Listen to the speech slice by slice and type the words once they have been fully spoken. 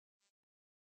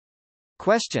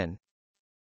Question: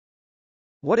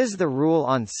 what is the rule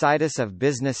on situs of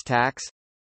business tax?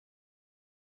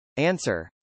 Answer: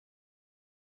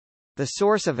 the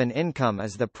source of an income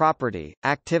is the property,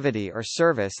 activity or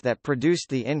service that produced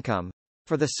the income.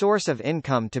 For the source of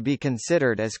income to be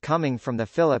considered as coming from the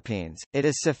Philippines, it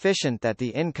is sufficient that the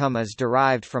income is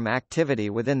derived from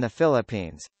activity within the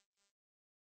Philippines.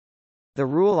 The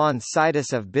rule on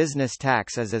situs of business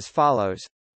tax is as follows.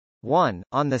 1.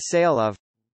 On the sale of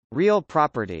real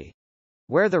property,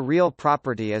 where the real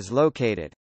property is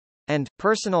located, and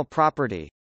personal property,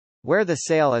 where the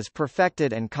sale is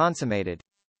perfected and consummated.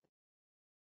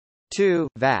 2.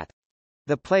 VAT,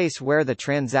 the place where the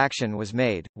transaction was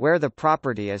made, where the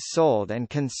property is sold and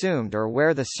consumed or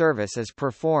where the service is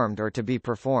performed or to be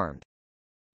performed.